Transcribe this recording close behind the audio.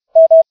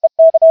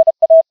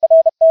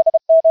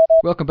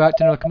Welcome back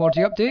to another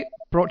commodity update,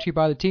 brought to you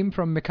by the team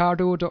from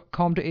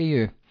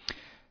Micardo.com.au.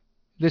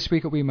 This week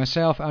it'll be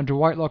myself, Andrew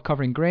Whitelaw,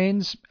 covering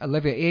grains,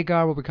 Olivia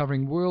Agar will be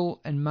covering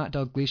wool, and Matt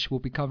Dalgleish will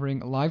be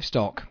covering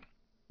livestock.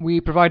 We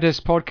provide this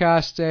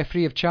podcast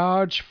free of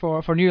charge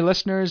for new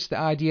listeners. The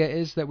idea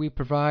is that we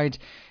provide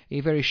a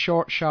very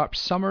short, sharp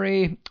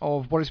summary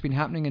of what has been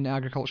happening in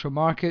agricultural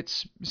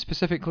markets,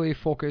 specifically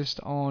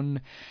focused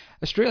on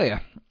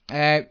Australia.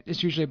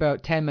 It's usually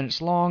about 10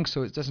 minutes long,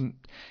 so it doesn't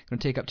going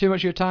to take up too much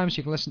of your time, so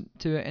you can listen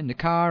to it in the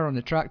car, on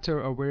the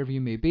tractor, or wherever you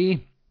may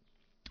be.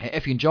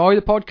 If you enjoy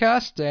the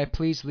podcast,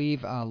 please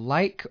leave a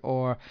like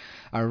or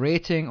a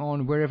rating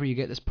on wherever you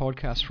get this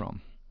podcast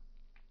from.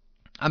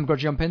 I'm going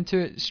to jump into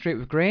it straight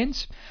with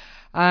grains,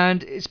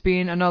 and it's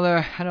been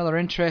another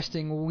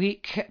interesting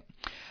week.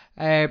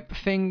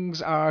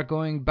 Things are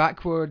going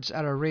backwards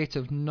at a rate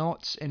of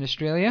knots in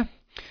Australia.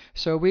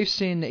 So we've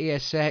seen the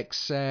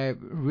ASX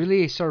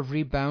really sort of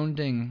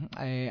rebounding,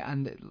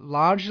 and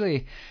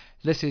largely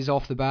this is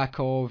off the back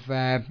of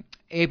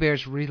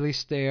ABARES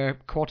released their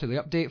quarterly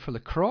update for the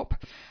crop,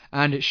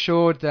 and it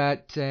showed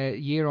that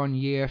year on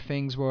year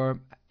things were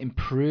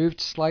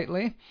improved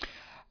slightly,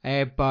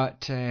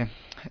 but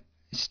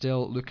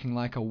still looking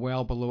like a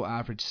well below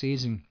average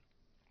season.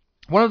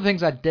 One of the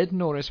things I did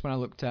notice when I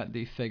looked at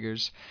the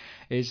figures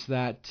is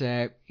that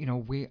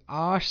we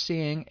are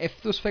seeing,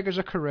 if those figures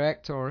are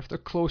correct or if they're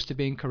close to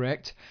being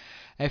correct,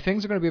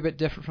 things are going to be a bit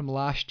different from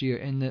last year.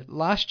 In that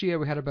last year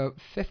we had about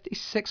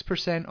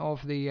 56%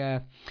 of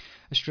the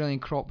Australian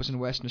crop was in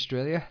Western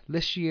Australia.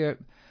 This year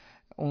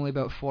only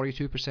about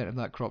 42% of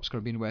that crop is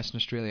going to be in Western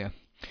Australia.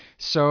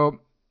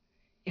 So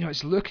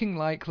it's looking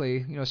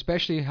likely,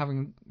 especially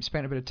having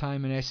spent a bit of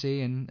time in SA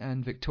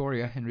and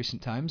Victoria in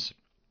recent times,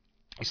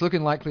 it's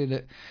looking likely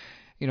that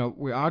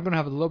we are going to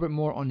have a little bit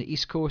more on the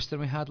east coast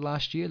than we had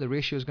last year. The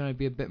ratio is going to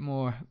be a bit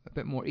more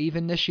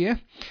even this year,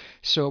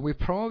 so we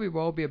probably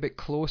will be a bit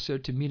closer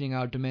to meeting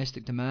our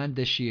domestic demand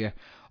this year.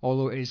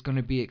 Although it is going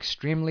to be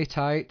extremely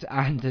tight,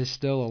 and there's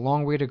still a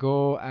long way to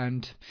go,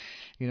 and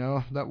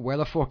that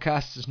weather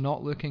forecast is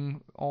not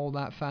looking all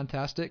that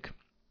fantastic.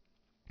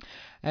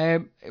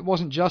 It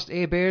wasn't just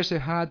ABARES who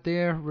had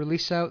their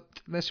release out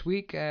this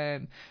week.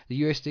 The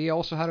USDA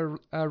also had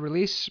a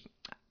release,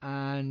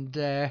 and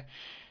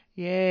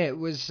it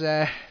was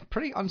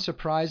pretty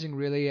unsurprising,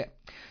 really.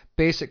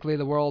 Basically,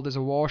 the world is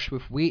awash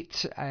with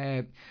wheat.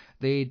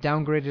 They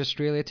downgraded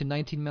Australia to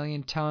 19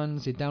 million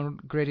tonnes. They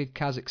downgraded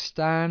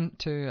Kazakhstan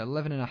to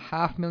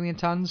 11.5 million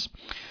tonnes,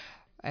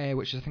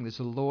 which I think is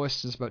the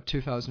lowest since about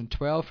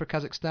 2012 for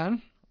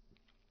Kazakhstan.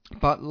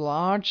 But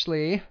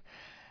largely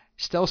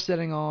still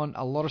sitting on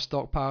a lot of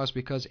stockpiles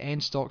because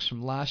end stocks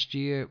from last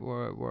year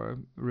were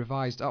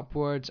revised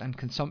upwards and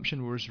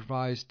consumption was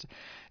revised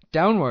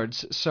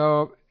downwards.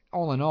 So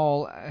all in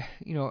all,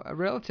 a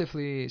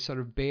relatively sort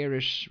of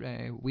bearish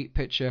wheat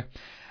picture.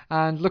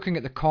 And looking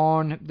at the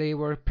corn, they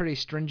were pretty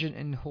stringent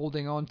in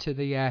holding on to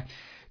the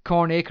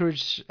corn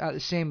acreage at the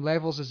same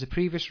levels as the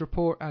previous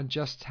report and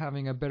just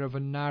having a bit of a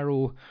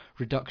narrow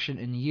reduction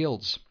in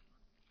yields,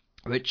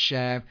 which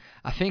I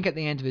think at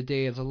the end of the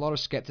day there's a lot of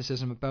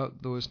skepticism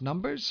about those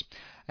numbers,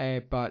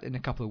 but in a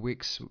couple of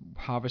weeks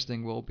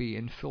harvesting will be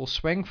in full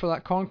swing for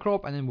that corn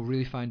crop, and then we'll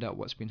really find out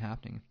what's been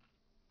happening.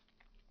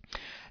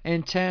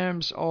 In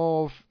terms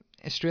of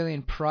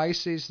Australian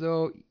prices,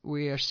 though,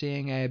 we are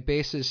seeing a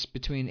basis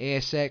between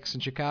ASX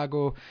and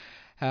Chicago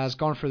has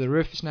gone through the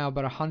roof. It's now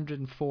about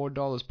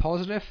 $104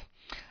 positive,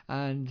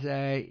 and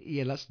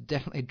that's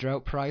definitely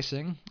drought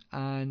pricing.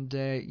 And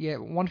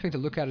one thing to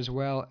look at as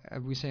well,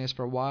 I've been saying this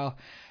for a while,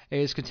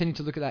 is continue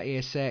to look at that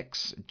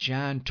ASX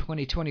Jan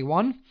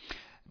 2021,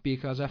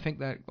 because I think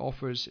that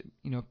offers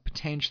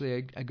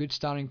potentially a good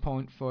starting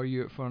point for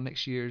you for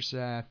next year's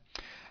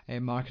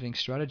marketing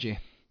strategy.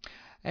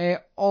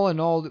 All in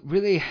all,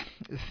 really,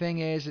 the thing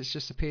is, it's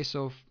just a case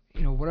of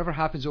whatever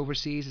happens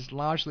overseas is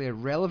largely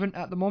irrelevant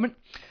at the moment.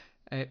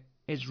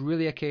 It's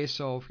really a case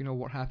of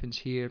what happens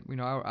here.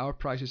 Our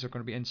prices are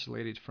going to be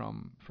insulated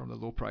from the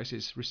low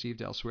prices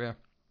received elsewhere.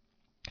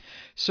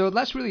 So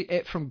that's really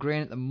it from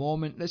grain at the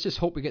moment. Let's just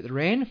hope we get the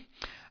rain,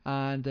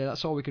 and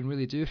that's all we can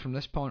really do from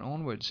this point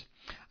onwards.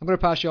 I'm going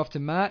to pass you off to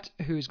Matt,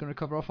 who's going to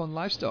cover off on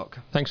livestock.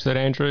 Thanks for that,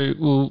 Andrew.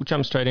 We'll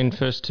jump straight in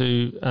first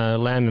to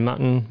lamb and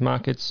mutton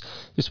markets.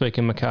 This week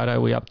in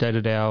Micardo, we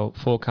updated our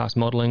forecast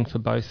modelling for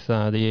both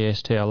the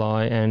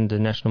ESTLI and the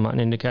National Mutton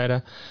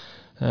Indicator.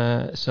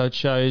 So it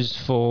shows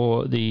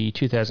for the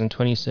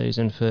 2020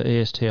 season for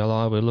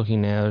ESTLI, we're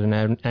looking now at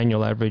an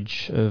annual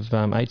average of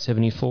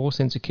 8.74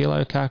 cents a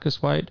kilo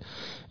carcass weight.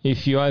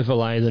 If you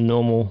overlay the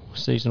normal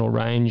seasonal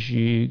range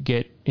you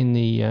get in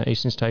the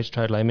Eastern States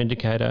Trade Lamb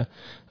Indicator,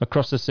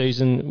 across the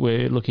season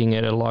we're looking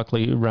at a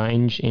likely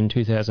range in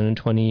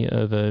 2020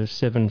 of a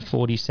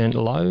 7.40 cent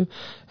low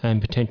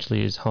and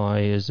potentially as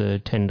high as a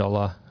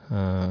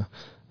 $10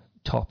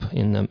 top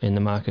in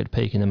the market,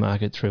 peak in the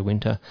market through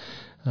winter.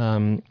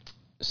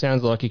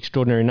 Sounds like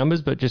extraordinary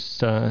numbers, but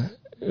just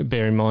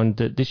bear in mind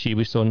that this year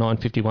we saw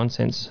 9.51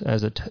 cents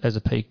as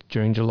a peak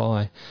during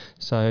July.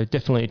 So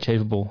definitely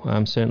achievable,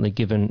 certainly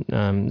given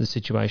the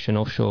situation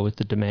offshore with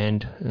the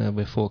demand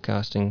we're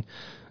forecasting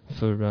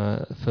for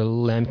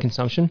lamb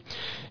consumption.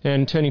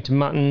 And turning to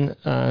mutton,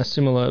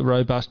 similar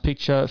robust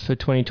picture for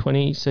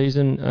 2020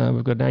 season.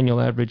 We've got an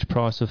annual average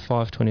price of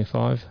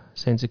 5.25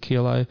 cents a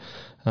kilo,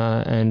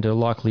 and a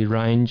likely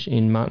range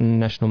in mutton,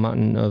 national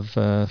mutton, of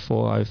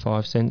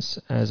 4.05 cents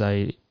as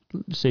a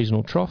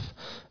seasonal trough,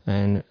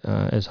 and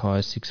as high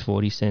as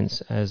 6.40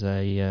 cents as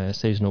a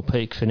seasonal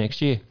peak for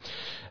next year.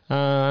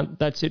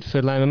 That's it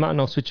for lamb and mutton.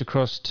 I'll switch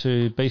across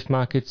to beef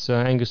markets.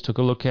 Angus took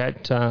a look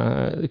at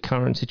the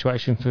current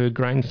situation for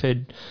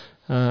grain-fed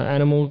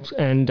animals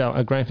and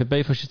grain-fed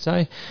beef, I should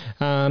say.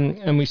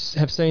 And we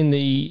have seen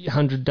the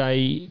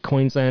 100-day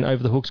Queensland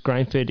over-the-hooks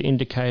grain-fed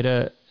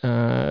indicator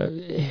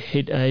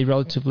hit a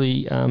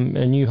relatively a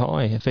new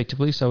high,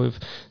 effectively. So we've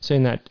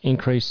seen that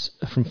increase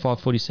from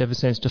 5.47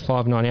 cents to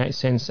 5.98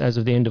 cents as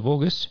of the end of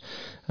August.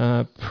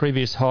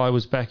 Previous high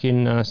was back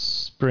in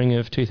spring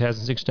of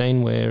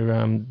 2016,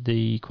 where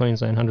the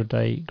Queensland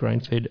 100-day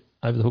grain-fed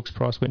over the hooks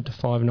price went to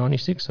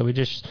 5.96, so we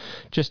just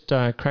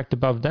cracked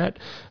above that.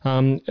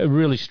 A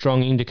really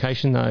strong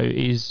indication, though,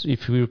 is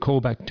if we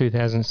recall back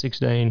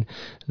 2016,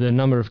 the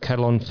number of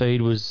cattle on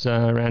feed was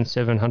around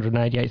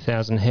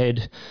 788,000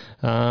 head,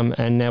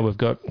 and now we've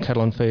got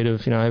cattle on feed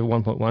of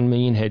 1.1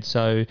 million head.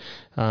 So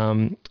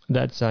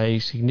that's a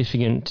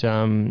significant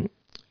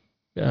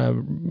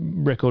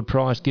record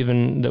price,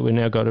 given that we've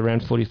now got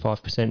around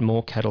 45%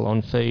 more cattle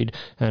on feed,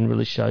 and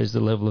really shows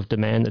the level of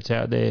demand that's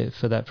out there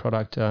for that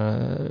product,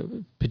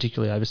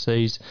 particularly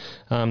overseas.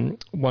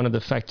 One of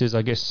the factors,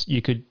 I guess,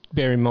 you could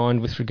bear in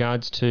mind with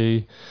regards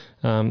to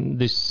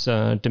this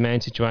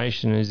demand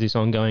situation is this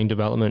ongoing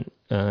development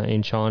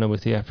in China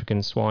with the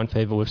African swine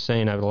fever we've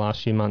seen over the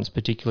last few months,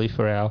 particularly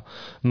for our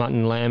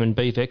mutton, lamb and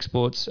beef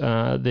exports.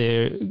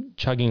 They're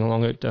chugging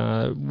along at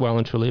well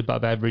and truly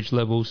above average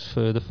levels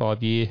for the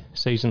 5-year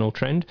seasonal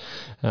trend,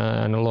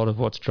 and a lot of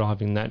what's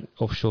driving that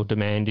offshore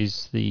demand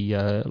is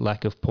the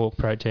lack of pork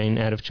protein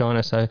out of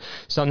China. So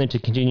something to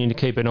continue to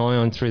keep an eye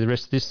on through the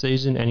rest of this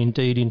season and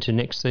indeed into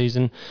next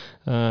season.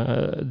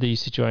 The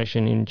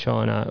situation in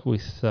China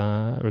with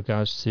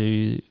regards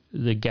to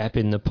the gap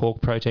in the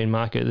pork protein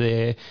market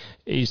there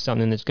is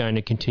something that's going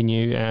to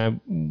continue.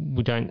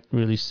 We don't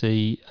really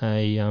see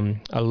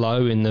a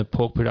low in the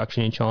pork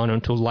production in China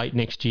until late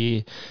next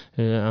year.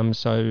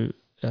 So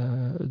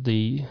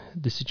the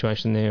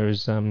situation there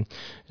is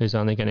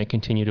only going to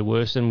continue to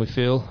worsen, we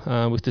feel,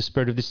 with the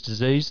spread of this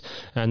disease,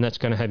 and that's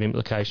going to have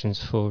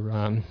implications for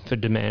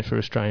demand for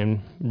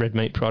Australian red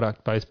meat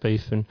product, both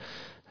beef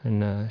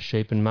and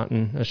sheep and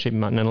mutton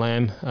and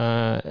lamb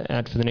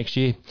out for the next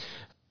year.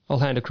 I'll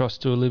hand across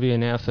to Olivia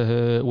now for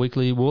her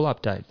weekly wool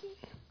update.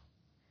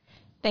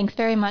 Thanks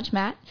very much,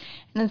 Matt.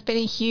 And it's been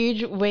a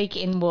huge week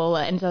in wool,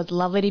 and so it's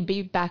lovely to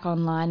be back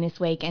online this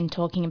week and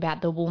talking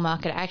about the wool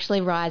market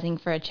actually rising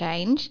for a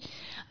change.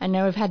 I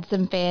know we've had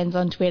some fans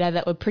on Twitter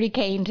that were pretty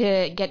keen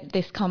to get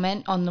this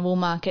comment on the wool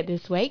market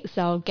this week,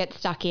 so I'll get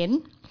stuck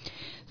in.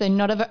 So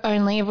not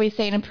only have we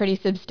seen a pretty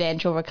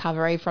substantial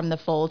recovery from the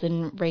falls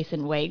in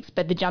recent weeks,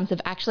 but the jumps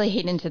have actually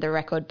hit into the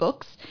record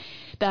books.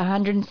 The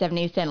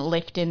 170%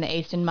 lift in the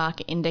Eastern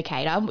Market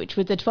Indicator, which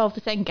was a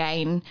 12%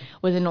 gain,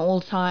 was an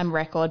all-time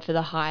record for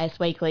the highest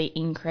weekly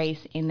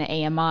increase in the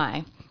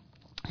EMI.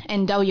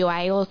 And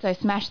WA also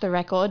smashed the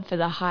record for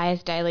the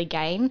highest daily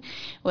gain,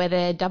 where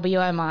the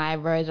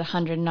WMI rose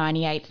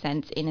 198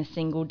 cents in a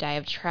single day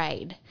of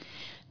trade.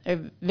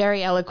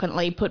 Very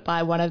eloquently put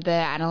by one of the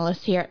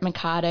analysts here at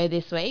Mercado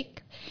this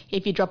week: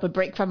 if you drop a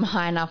brick from a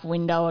high enough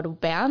window, it'll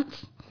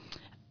bounce.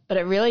 But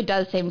it really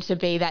does seem to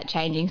be that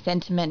changing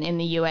sentiment in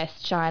the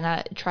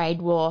US-China trade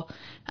war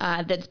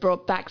that's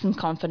brought back some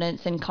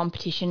confidence and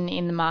competition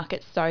in the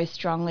market so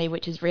strongly,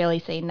 which has really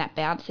seen that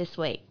bounce this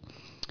week.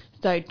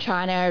 So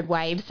China had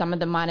waived some of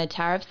the minor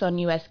tariffs on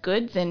US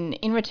goods, and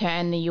in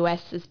return the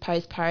US has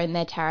postponed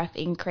their tariff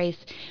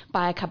increase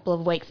by a couple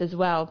of weeks as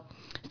well.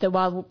 So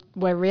while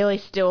we're really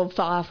still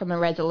far from a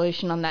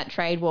resolution on that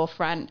trade war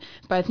front,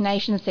 both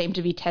nations seem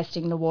to be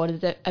testing the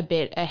waters a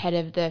bit ahead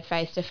of the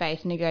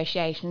face-to-face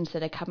negotiations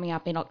that are coming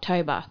up in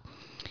October.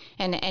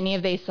 And any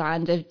of these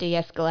signs of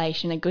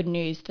de-escalation are good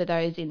news for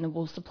those in the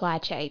wool supply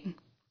chain.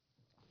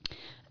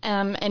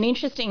 An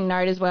interesting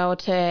note as well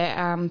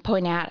to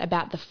point out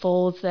about the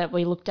falls that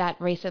we looked at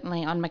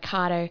recently on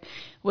Mercado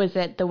was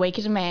that the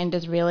weaker demand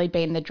has really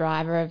been the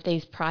driver of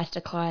these price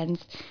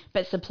declines,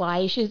 but supply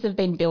issues have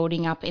been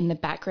building up in the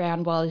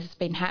background while this has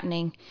been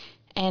happening,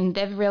 and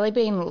they've really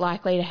been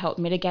likely to help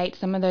mitigate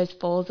some of those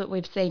falls that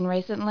we've seen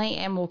recently,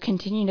 and will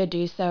continue to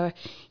do so,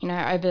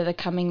 over the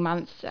coming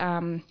months,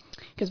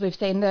 because we've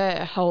seen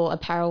the whole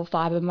apparel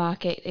fibre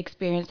market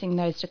experiencing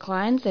those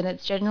declines, and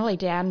it's generally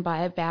down by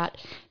about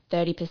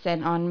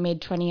 30% on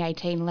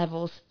mid-2018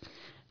 levels.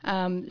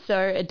 So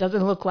it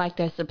doesn't look like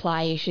those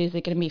supply issues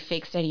are going to be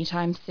fixed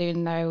anytime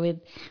soon, though,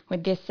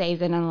 with this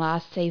season and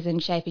last season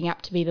shaping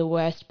up to be the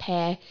worst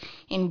pair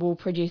in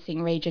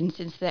wool-producing regions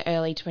since the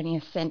early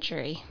 20th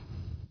century.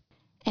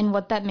 And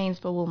what that means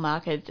for wool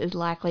markets is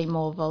likely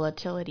more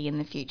volatility in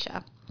the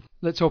future.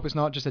 Let's hope it's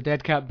not just a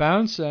dead cat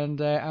bounce and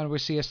we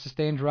see a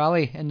sustained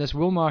rally in this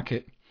wool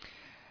market.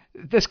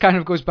 This kind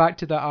of goes back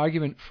to that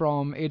argument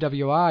from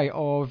AWI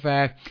of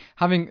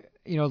having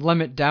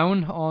limit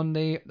down on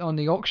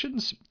the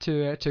auctions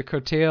to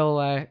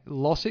curtail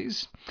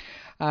losses,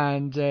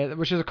 and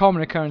which is a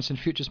common occurrence in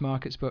futures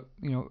markets, but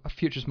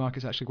futures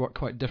markets actually work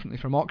quite differently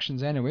from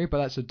auctions anyway, but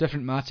that's a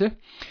different matter.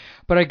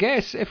 But I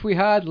guess if we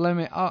had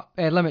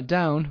limit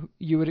down,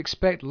 you would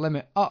expect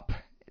limit up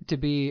to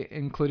be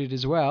included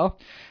as well.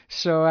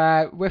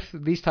 So with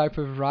these type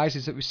of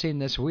rises that we've seen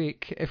this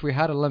week, if we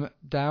had a limit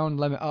down,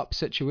 limit up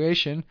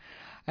situation,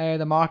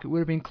 the market would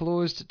have been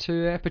closed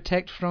to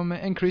protect from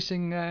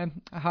increasing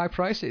high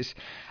prices.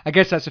 I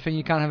guess that's the thing,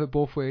 you can't have it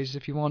both ways.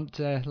 If you want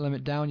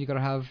limit down, you've got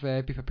to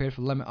have be prepared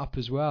for limit up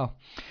as well.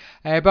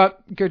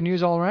 But good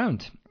news all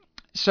around.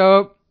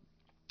 So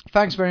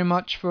thanks very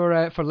much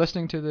for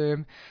listening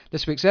to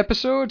this week's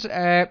episode.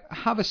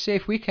 Have a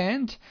safe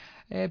weekend.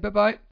 Bye-bye.